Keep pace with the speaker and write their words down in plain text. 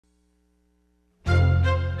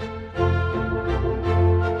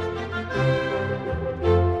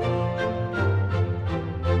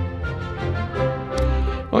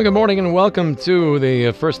Well, good morning and welcome to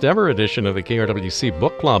the first ever edition of the KRWC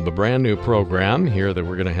Book Club, a brand new program here that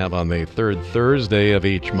we're going to have on the third Thursday of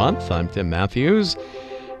each month. I'm Tim Matthews,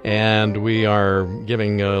 and we are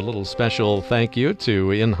giving a little special thank you to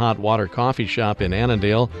In Hot Water Coffee Shop in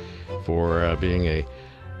Annandale for being a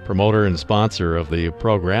promoter and sponsor of the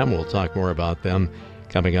program. We'll talk more about them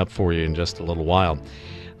coming up for you in just a little while.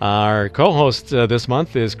 Our co-host this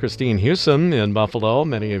month is Christine Hewson in Buffalo.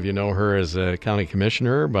 Many of you know her as a county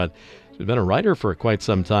commissioner, but she's been a writer for quite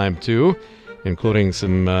some time too, including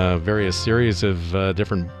some various series of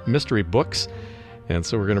different mystery books. And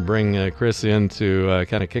so we're going to bring Chris in to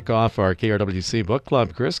kind of kick off our KRWC Book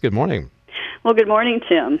Club. Chris, good morning. Well, good morning,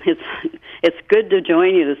 Tim. It's good to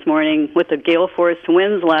join you this morning with the gale force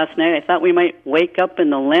winds last night. I thought we might wake up in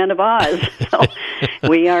the land of Oz. So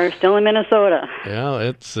we are still in Minnesota. Yeah,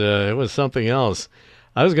 it was something else.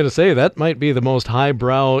 I was going to say that might be the most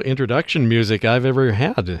highbrow introduction music I've ever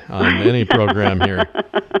had on any program here.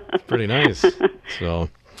 It's pretty nice. So,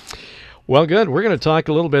 well, good. We're going to talk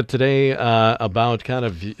a little bit today about kind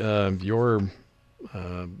of your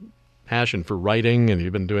passion for writing, and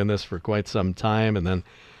you've been doing this for quite some time. And then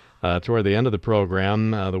toward the end of the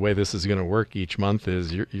program, the way this is going to work each month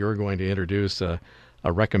is you're going to introduce a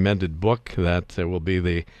recommended book that will be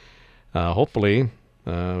the hopefully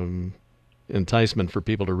enticement for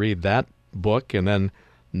people to read that book, and then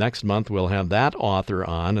next month we'll have that author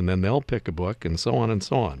on, and then they'll pick a book, and so on and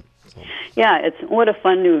so on. So. Yeah, what a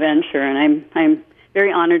fun new venture, and I'm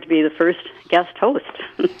very honored to be the first guest host.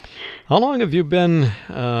 How long have you been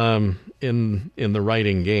in the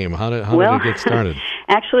writing game? How did it get started?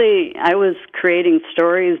 Actually, I was creating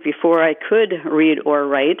stories before I could read or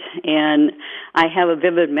write, and I have a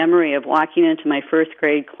vivid memory of walking into my first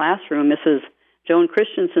grade classroom, Mrs. Joan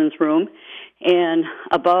Christensen's room, and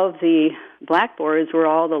above the blackboards were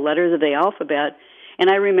all the letters of the alphabet, and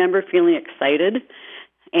I remember feeling excited,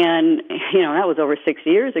 and, that was over 6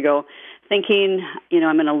 years ago, thinking,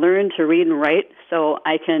 I'm going to learn to read and write so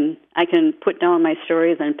I can put down my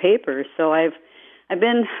stories on paper. So I've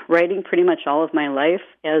been writing pretty much all of my life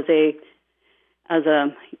as a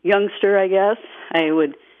youngster, I guess. I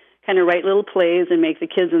would kind of write little plays and make the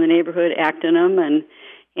kids in the neighborhood act in them,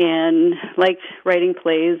 and liked writing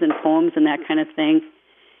plays and poems and that kind of thing.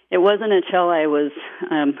 It wasn't until I was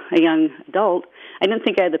a young adult, I didn't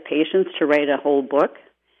think I had the patience to write a whole book.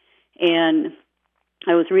 And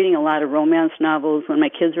I was reading a lot of romance novels when my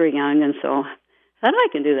kids were young, and so I thought I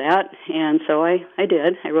can do that. And so I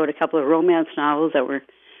did. I wrote a couple of romance novels that were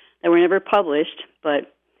never published,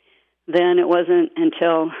 but then it wasn't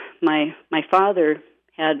until my father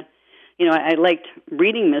had, I liked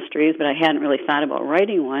reading mysteries, but I hadn't really thought about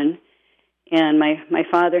writing one. And my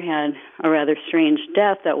father had a rather strange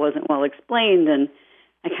death that wasn't well explained, and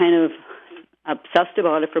I kind of obsessed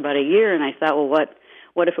about it for about a year, and I thought, well,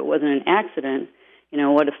 what if it wasn't an accident?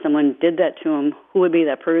 What if someone did that to him? Who would be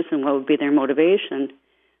that person? What would be their motivation?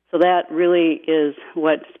 So that really is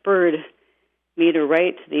what spurred me to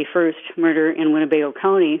write the first murder in Winnebago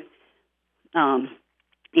County, in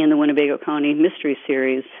the Winnebago County Mystery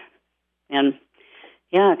Series. And,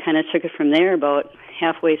 I kind of took it from there. About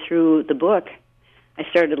halfway through the book, I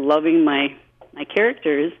started loving my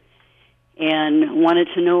characters and wanted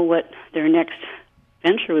to know what their next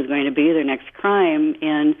venture was going to be, their next crime.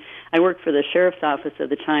 And I worked for the sheriff's office at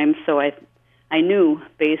the time, so I knew,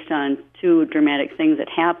 based on two dramatic things that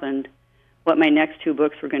happened, what my next two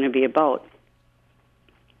books were going to be about.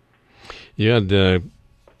 You had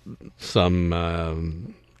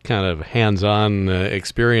some kind of hands-on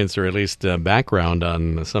experience, or at least background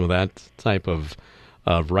on some of that type of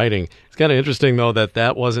writing. It's kind of interesting, though,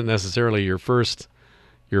 that wasn't necessarily your first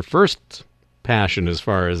passion as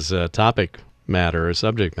far as topic matter or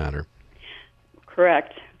subject matter.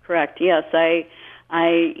 Correct. Yes, I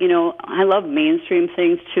love mainstream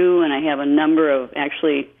things too, and I have a number of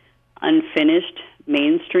actually unfinished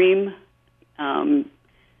mainstream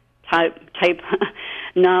type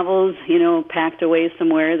novels, packed away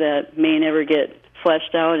somewhere that may never get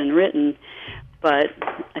fleshed out and written. But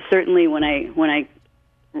certainly, when I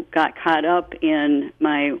got caught up in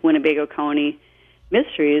my Winnebago County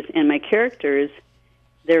mysteries and my characters,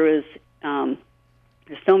 there's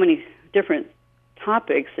so many different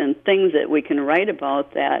topics and things that we can write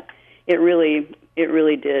about that it really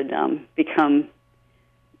did become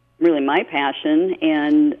really my passion.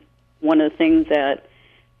 And one of the things that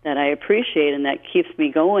I appreciate and that keeps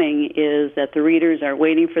me going is that the readers are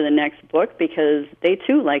waiting for the next book, because they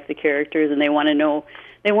too like the characters and they want to know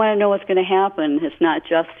what's going to happen. It's not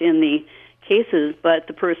just in the cases, but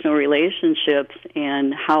the personal relationships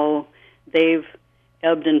and how they've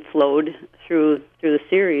ebbed and flowed through the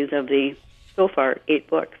series of the so far 8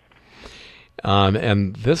 books.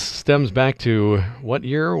 And this stems back to what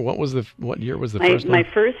year? What year was the first one? My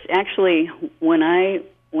first, actually, when I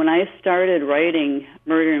started writing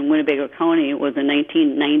Murder in Winnebago County, was in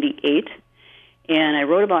 1998, and I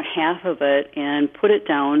wrote about half of it and put it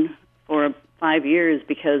down for 5 years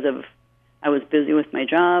because I was busy with my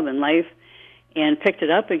job and life, and picked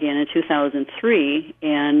it up again in 2003,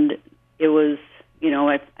 and it was,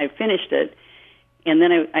 I finished it, and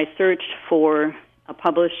then I searched for a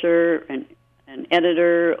publisher and an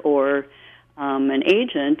editor or an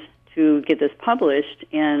agent to get this published,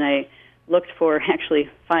 and I looked for actually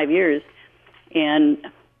 5 years, and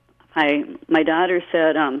my daughter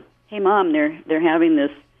said, "Hey, Mom, they're having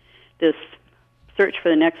this search for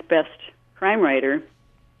the next best crime writer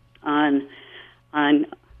on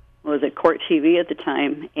what was it, Court TV at the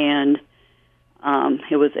time, and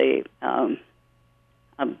it was a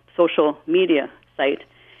social media site."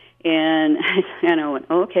 And I went,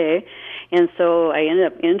 okay. And so I ended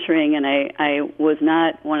up entering, and I was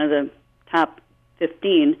not one of the top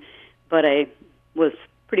 15, but I was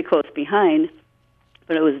pretty close behind.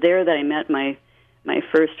 But it was there that I met my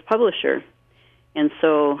first publisher. And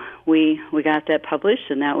so we got that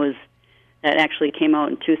published, and that actually came out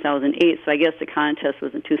in 2008. So I guess the contest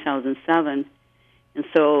was in 2007. And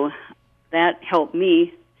so that helped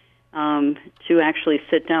me to actually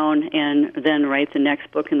sit down and then write the next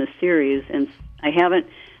book in the series. And I haven't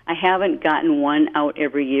gotten one out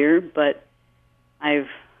every year, but I've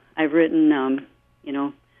written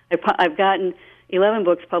I've gotten 11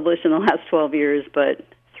 books published in the last 12 years, but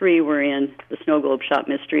 3 were in the Snow Globe Shop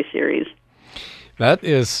Mystery Series. That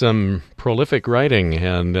is some prolific writing,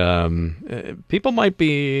 and people might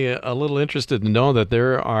be a little interested to know that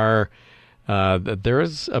there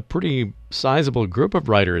is a pretty sizable group of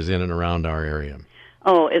writers in and around our area.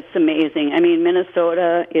 Oh, it's amazing. I mean,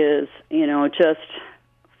 Minnesota is, just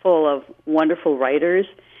full of wonderful writers,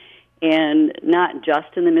 and not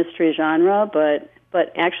just in the mystery genre, but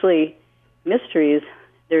actually mysteries.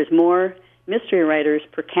 There's more mystery writers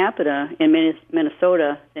per capita in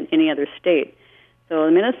Minnesota than any other state. So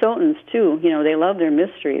the Minnesotans, too, they love their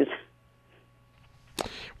mysteries.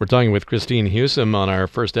 We're talking with Christine Husum on our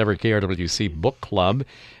first ever KRWC Book Club,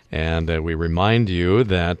 and we remind you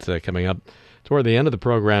that coming up toward the end of the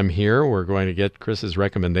program here, we're going to get Chris's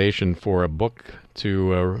recommendation for a book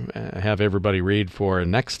to have everybody read for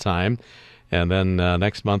next time, and then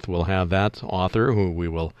next month we'll have that author, who we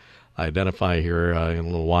will identify here in a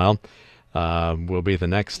little while, will be the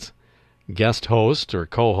next guest host or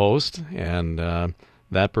co-host, and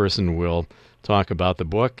that person will talk about the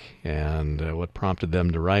book and what prompted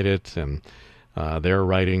them to write it, and their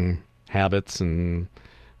writing habits and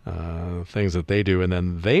things that they do, and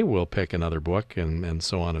then they will pick another book, and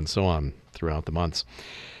so on throughout the months.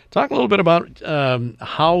 Talk a little bit about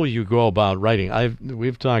how you go about writing.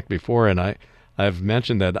 We've talked before, and I've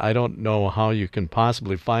mentioned that I don't know how you can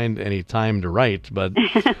possibly find any time to write, but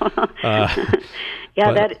that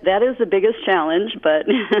is the biggest challenge. But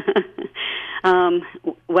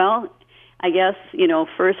well, I guess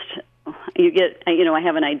first you get I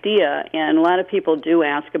have an idea, and a lot of people do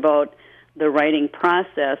ask about the writing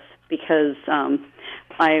process because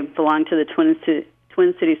I belong to the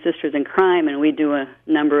Twin City Sisters in Crime, and we do a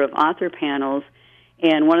number of author panels.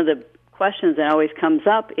 And one of the questions that always comes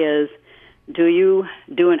up is, do you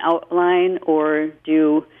do an outline, or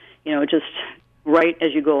do you just write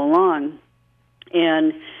as you go along?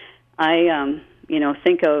 And I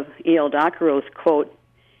think of E.L. Dockerow's quote,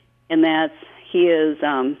 and that's, he is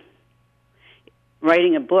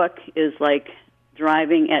writing a book is like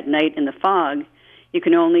driving at night in the fog. You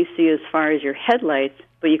can only see as far as your headlights,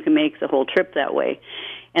 but you can make the whole trip that way.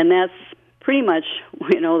 And that's pretty much,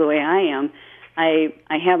 the way I am. I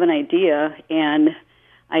have an idea, and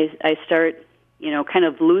I start, kind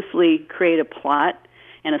of loosely create a plot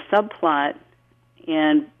and a subplot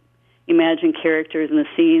and imagine characters in the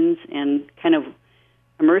scenes and kind of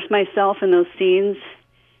immerse myself in those scenes,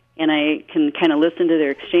 and I can kind of listen to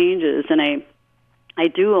their exchanges. And I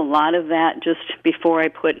do a lot of that just before I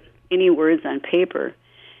put any words on paper.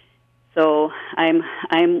 So I'm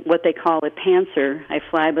what they call a pantser. I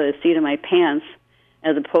fly by the seat of my pants,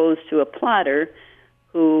 as opposed to a plotter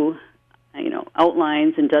who,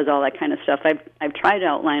 outlines and does all that kind of stuff. I've tried to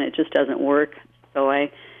outline, it just doesn't work. So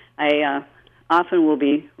I often will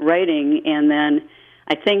be writing, and then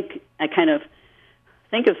I kind of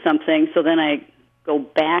think of something, so then I go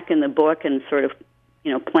back in the book and sort of,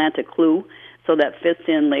 plant a clue so that fits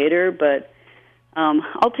in later. But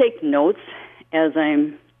I'll take notes as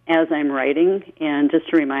I'm writing, and just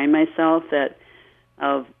to remind myself that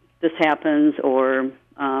of this happens, or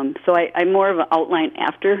so I'm more of an outline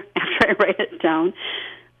after I write it down.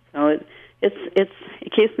 So it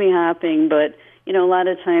keeps me hopping, but a lot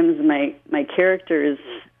of times my characters,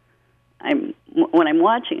 when I'm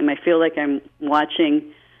watching them, I feel like I'm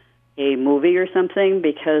watching a movie or something,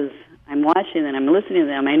 because I'm watching and I'm listening to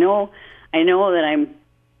them. I know that I'm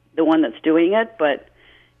the one that's doing it, but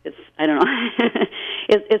I don't know.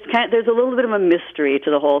 It's kind of, there's a little bit of a mystery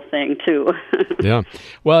to the whole thing too. Yeah,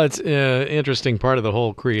 well, it's an interesting part of the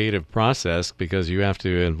whole creative process, because you have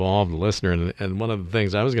to involve the listener. And one of the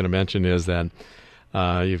things I was going to mention is that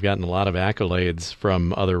you've gotten a lot of accolades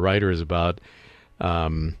from other writers about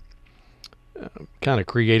kind of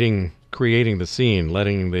creating the scene,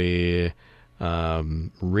 letting the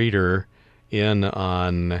reader in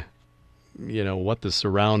on what the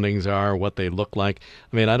surroundings are, what they look like.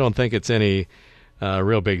 I mean, I don't think it's any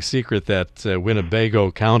real big secret that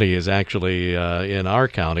Winnebago County is actually in our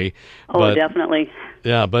county. Oh, but, definitely.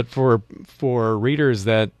 Yeah, but for readers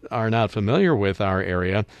that are not familiar with our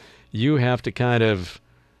area, you have to kind of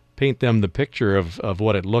paint them the picture of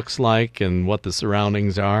what it looks like and what the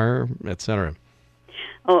surroundings are, et cetera.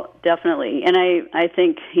 Oh, definitely. And I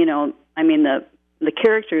think, the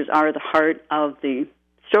characters are the heart of the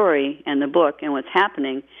story and the book and what's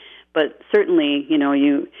happening, but certainly,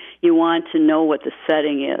 you want to know what the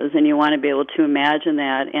setting is, and you want to be able to imagine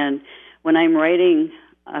that. And when I'm writing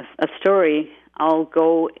a story, I'll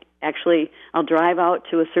drive out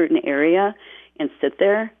to a certain area and sit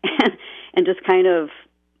there and just kind of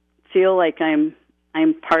feel like I'm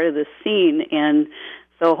part of the scene, and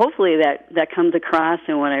so hopefully that comes across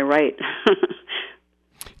in what I write.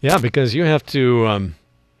 Yeah, because you have to,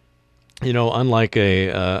 unlike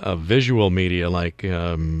a visual media like,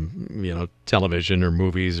 television or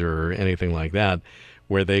movies or anything like that,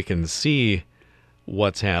 where they can see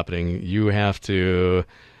what's happening, you have to,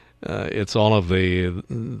 it's all of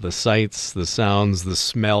the sights, the sounds, the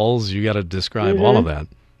smells. You got to describe all of that.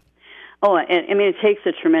 Oh, and it takes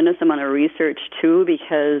a tremendous amount of research too,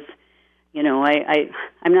 because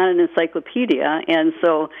I'm not an encyclopedia, and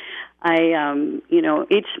so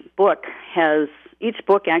each book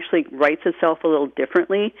actually writes itself a little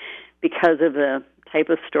differently because of the type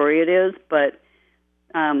of story it is. But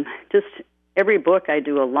just every book, I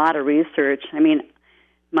do a lot of research. I mean,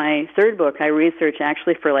 my third book, I researched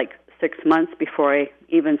actually for like 6 months before I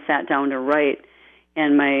even sat down to write.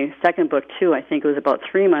 And my second book too, I think it was about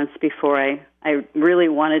 3 months before I really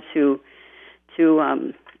wanted to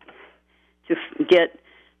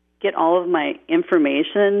get all of my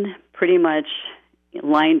information pretty much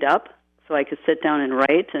lined up so I could sit down and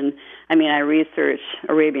write. And I researched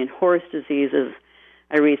Arabian horse diseases.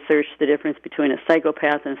 I researched the difference between a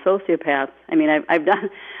psychopath and a sociopath. I've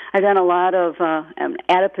done a lot of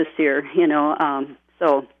adipocere,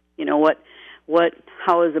 so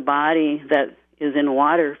how is a body that is in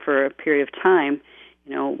water for a period of time,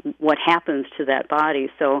 what happens to that body.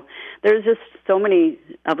 So there's just so many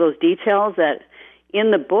of those details that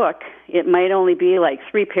in the book, it might only be like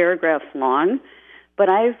 3 paragraphs long, but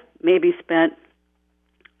I've maybe spent,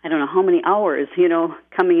 I don't know how many hours,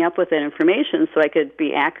 coming up with that information so I could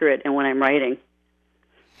be accurate in what I'm writing.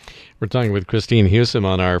 We're talking with Christine Hewsome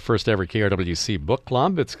on our first ever KRWC Book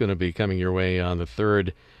Club. It's going to be coming your way on the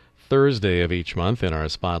third Thursday of each month in our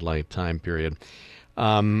Spotlight time period.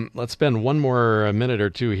 Let's spend one more minute or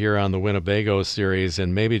two here on the Winnebago series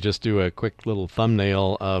and maybe just do a quick little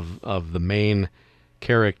thumbnail of the main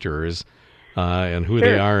characters and who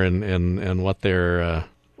they are and what their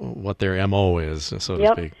MO is, so to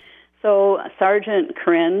speak. So Sergeant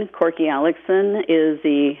Corinne Corky Alexson is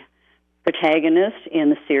the protagonist in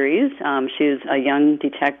the series. She's a young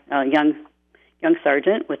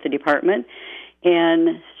sergeant with the department,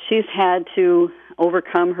 and she's had to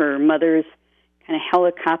overcome her mother's kind of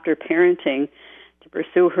helicopter parenting to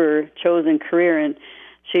pursue her chosen career, and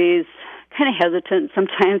she's kind of hesitant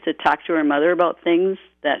sometimes to talk to her mother about things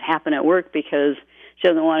that happen at work because she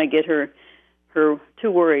doesn't want to get her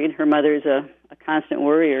too worried. Her mother's a constant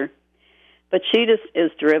worrier. But she just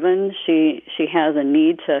is driven. She has a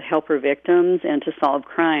need to help her victims and to solve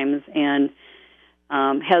crimes, and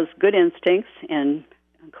has good instincts and,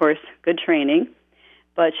 of course, good training.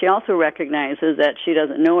 But she also recognizes that she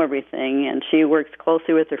doesn't know everything, and she works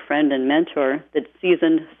closely with her friend and mentor, the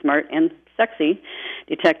seasoned, smart, and sexy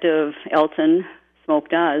Detective Elton Smoke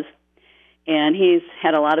Dawes. And he's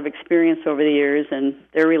had a lot of experience over the years, and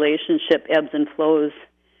their relationship ebbs and flows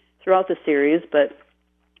throughout the series. But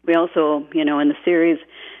we also, in the series,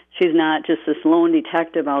 she's not just this lone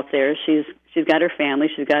detective out there. She's got her family.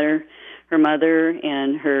 She's got her mother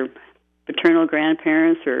and her paternal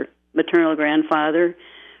grandparents, her maternal grandfather,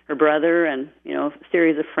 her brother, and a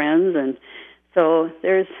series of friends, and so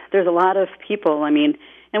there's a lot of people. I mean,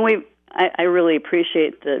 and I really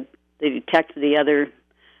appreciate the other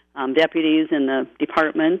deputies in the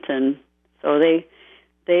department, and so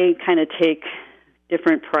they kind of take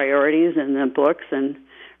different priorities in the books. And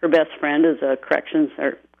her best friend is a corrections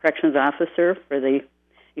officer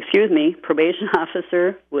probation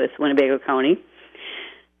officer with Winnebago County.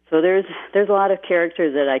 So there's a lot of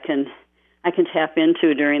characters that I can tap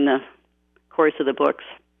into during the course of the books.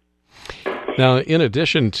 Now, in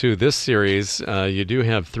addition to this series, you do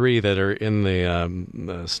have 3 that are in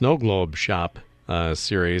the Snow Globe Shop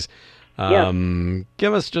series.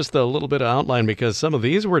 Give us just a little bit of outline, because some of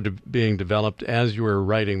these were being developed as you were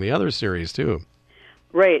writing the other series, too.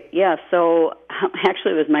 Right, yeah. So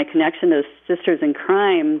actually it was my connection to Sisters in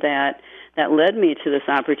Crime that led me to this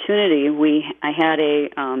opportunity. I had a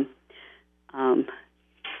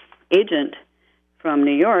agent from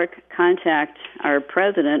New York contact our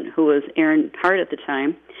president, who was Aaron Hart at the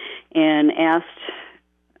time, and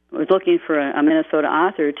was looking for a Minnesota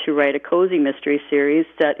author to write a cozy mystery series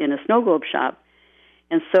set in a snow globe shop.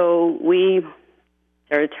 And so we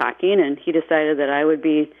started talking, and he decided that I would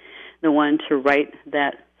be the one to write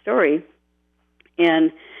that story.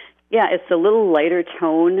 And yeah, it's a little lighter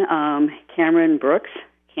tone. Cameron Brooks,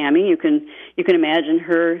 Cammie, you can imagine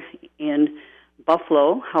her in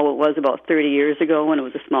Buffalo, how it was about 30 years ago when it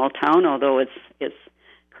was a small town, although it's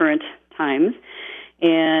current times.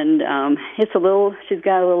 And she's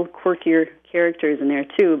got a little quirkier characters in there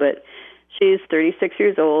too, but she's 36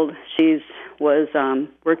 years old. She's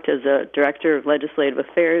worked as a director of legislative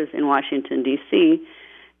affairs in Washington, D.C.,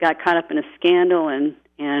 got caught up in a scandal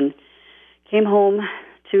and came home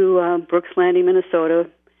to Brooks Landing, Minnesota.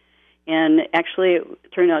 And actually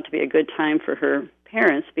it turned out to be a good time for her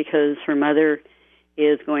parents, because her mother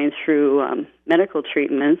is going through medical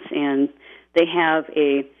treatments, and they have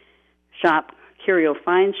a shop, Curio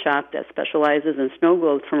Fine Shop, that specializes in snow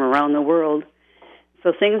globes from around the world.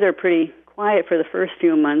 So things are pretty quiet for the first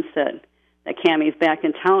few months that Cammie's back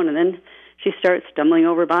in town, and then she starts stumbling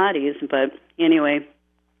over bodies. But anyway,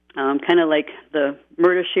 kind of like the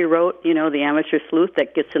Murder, She Wrote, the amateur sleuth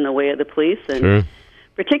that gets in the way of the police. And sure.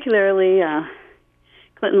 Particularly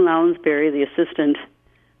Clinton Lounsbury, the assistant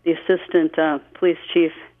police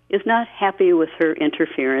chief, is not happy with her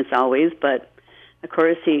interference always, but of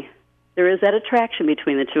course there is that attraction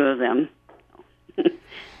between the two of them.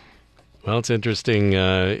 Well, it's interesting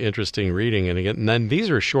reading, and again, and then these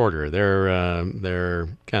are shorter. They're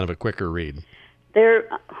kind of a quicker read. They're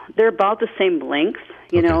about the same length,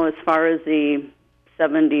 you know, as far as the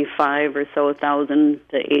 75 or so thousand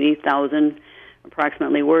to 80,000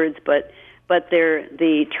 approximately words, but they're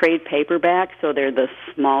the trade paperback, so they're the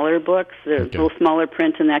smaller books. They're a little smaller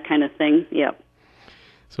print and that kind of thing. Yep.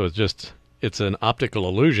 So it's an optical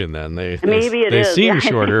illusion then. They is. Seem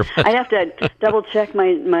shorter. I'd have to double check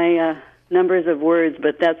my numbers of words,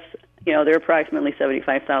 but that's, they're approximately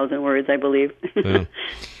 75,000 words, I believe. Yeah.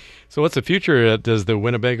 So what's the future? Does the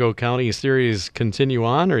Winnebago County series continue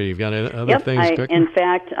on, or you've got other things cooking? In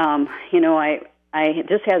fact, I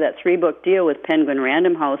just had that 3-book deal with Penguin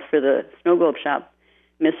Random House for the Snow Globe Shop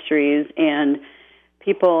mysteries, and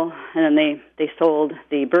then they sold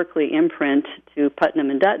the Berkeley imprint to Putnam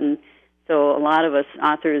and Dutton, so a lot of us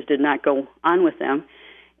authors did not go on with them.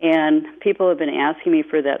 And people have been asking me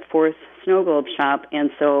for that 4th Snow Globe Shop,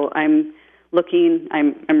 and so I'm writing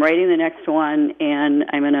the next one, and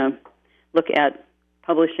I'm going to look at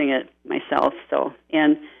publishing it myself. So,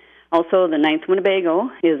 and also the 9th Winnebago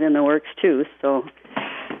is in the works too, so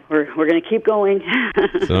we're going to keep going.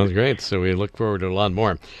 Sounds great. So we look forward to a lot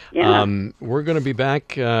more. Yeah. We're going to be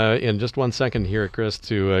back in just one second here, Chris,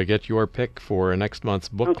 to get your pick for next month's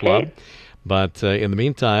book club. But in the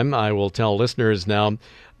meantime, I will tell listeners now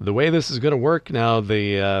the way this is going to work. Now,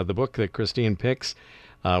 the book that Christine picks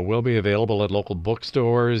will be available at local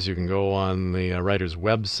bookstores. You can go on the writer's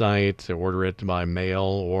website, order it by mail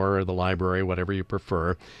or the library, whatever you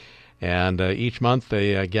prefer. And each month,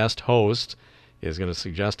 a guest host is going to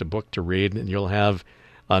suggest a book to read, and you'll have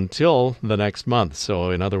until the next month. So,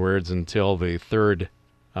 in other words, until the 3rd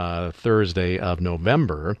Thursday of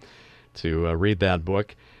November to read that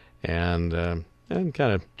book and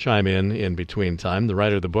kind of chime in between time. The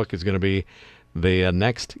writer of the book is going to be the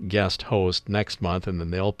next guest host next month, and then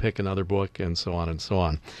they'll pick another book, and so on and so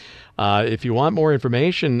on. If you want more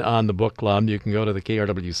information on the book club, you can go to the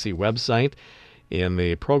KRWC website in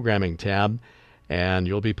the programming tab, and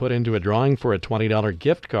you'll be put into a drawing for a $20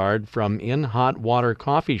 gift card from In Hot Water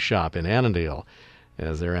Coffee Shop in Annandale,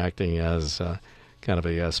 as they're acting as kind of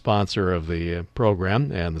a sponsor of the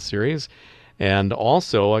program and the series, and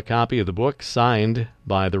also a copy of the book signed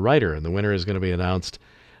by the writer. And the winner is going to be announced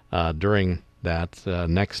during that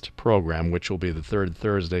next program, which will be the third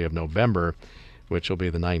Thursday of November, which will be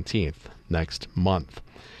the 19th next month.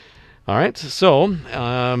 All right, so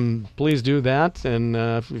please do that. And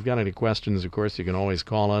if you've got any questions, of course, you can always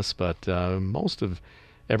call us. But most of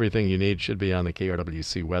everything you need should be on the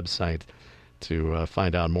KRWC website to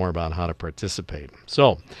find out more about how to participate.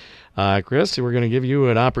 So, Chris, we're going to give you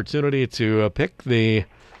an opportunity to pick the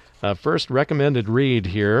first recommended read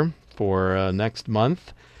here for next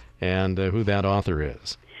month and who that author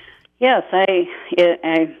is. Yes, I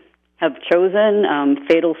have chosen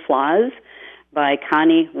Fatal Flaws by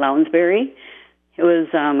Connie Lounsbury. It was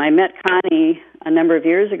I met Connie a number of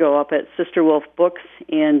years ago up at Sister Wolf Books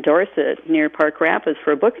in Dorset near Park Rapids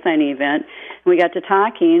for a book signing event. And we got to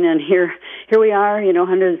talking, and here we are,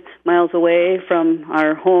 hundreds of miles away from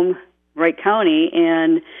our home, Wright County,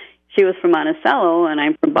 and she was from Monticello, and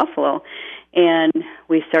I'm from Buffalo. And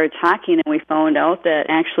we started talking, and we found out that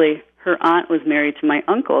actually her aunt was married to my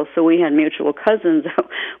uncle, so we had mutual cousins.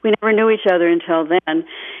 We never knew each other until then.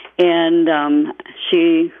 And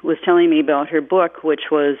she was telling me about her book, which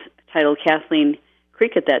was titled Kathleen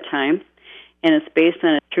Creek at that time, and it's based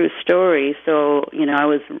on a true story. So, I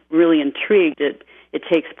was really intrigued. It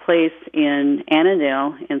takes place in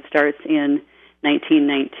Annandale and starts in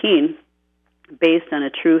 1919, based on a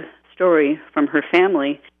true story from her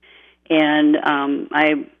family. And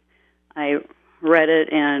I read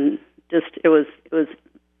it, and it was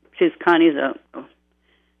Connie's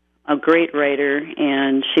a great writer,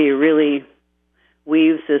 and she really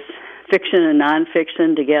weaves this fiction and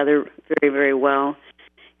nonfiction together very, very well,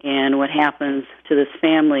 and what happens to this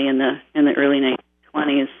family in the early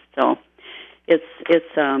 1920s. So it's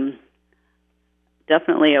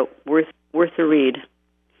definitely worth a read.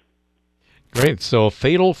 Great. So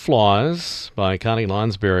Fatal Flaws by Connie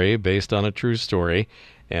Lounsbury, based on a true story.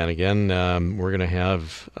 And again, we're going to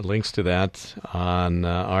have links to that on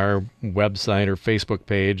our website or Facebook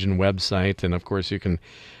page and website. And, of course, you can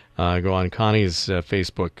go on Connie's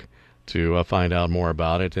Facebook to find out more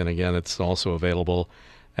about it. And, again, it's also available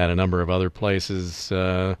at a number of other places,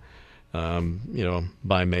 by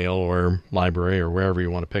mail or library or wherever you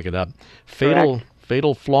want to pick it up. Fatal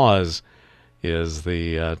Flaws is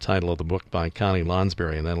the title of the book by Connie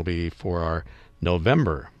Lounsbury, and that'll be for our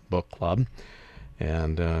November book club.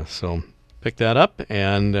 And so pick that up,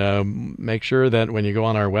 and make sure that when you go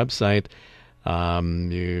on our website,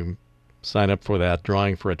 you sign up for that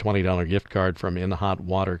drawing for a $20 gift card from In Hot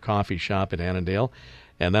Water Coffee Shop in Annandale,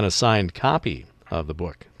 and then a signed copy of the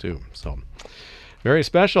book, too. So very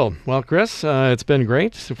special. Well, Chris, it's been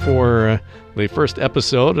great for the first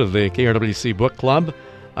episode of the KRWC Book Club.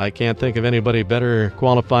 I can't think of anybody better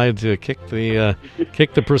qualified to kick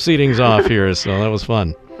the proceedings off here, so that was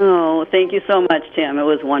fun. Oh, thank you so much, Tim. It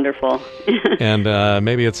was wonderful. And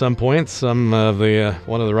maybe at some point, one of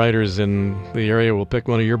the writers in the area will pick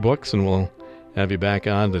one of your books, and we'll have you back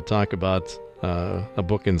on to talk about a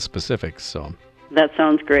book in specifics. So that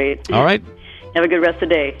sounds great. All right. Have a good rest of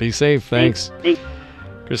the day. Be safe. Thanks.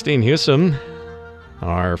 Christine Hewsome,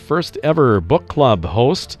 our first ever book club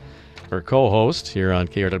host or co-host here on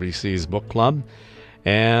KRWC's Book Club.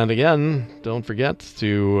 And again, don't forget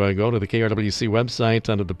to go to the KRWC website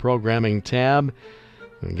under the Programming tab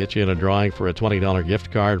and get you in a drawing for a $20 gift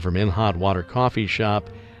card from In Hot Water Coffee Shop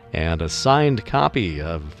and a signed copy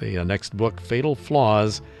of the next book, Fatal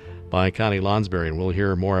Flaws by Connie Lounsbury. And we'll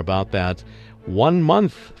hear more about that 1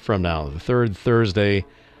 month from now, the third Thursday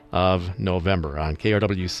of November on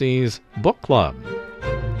KRWC's Book Club.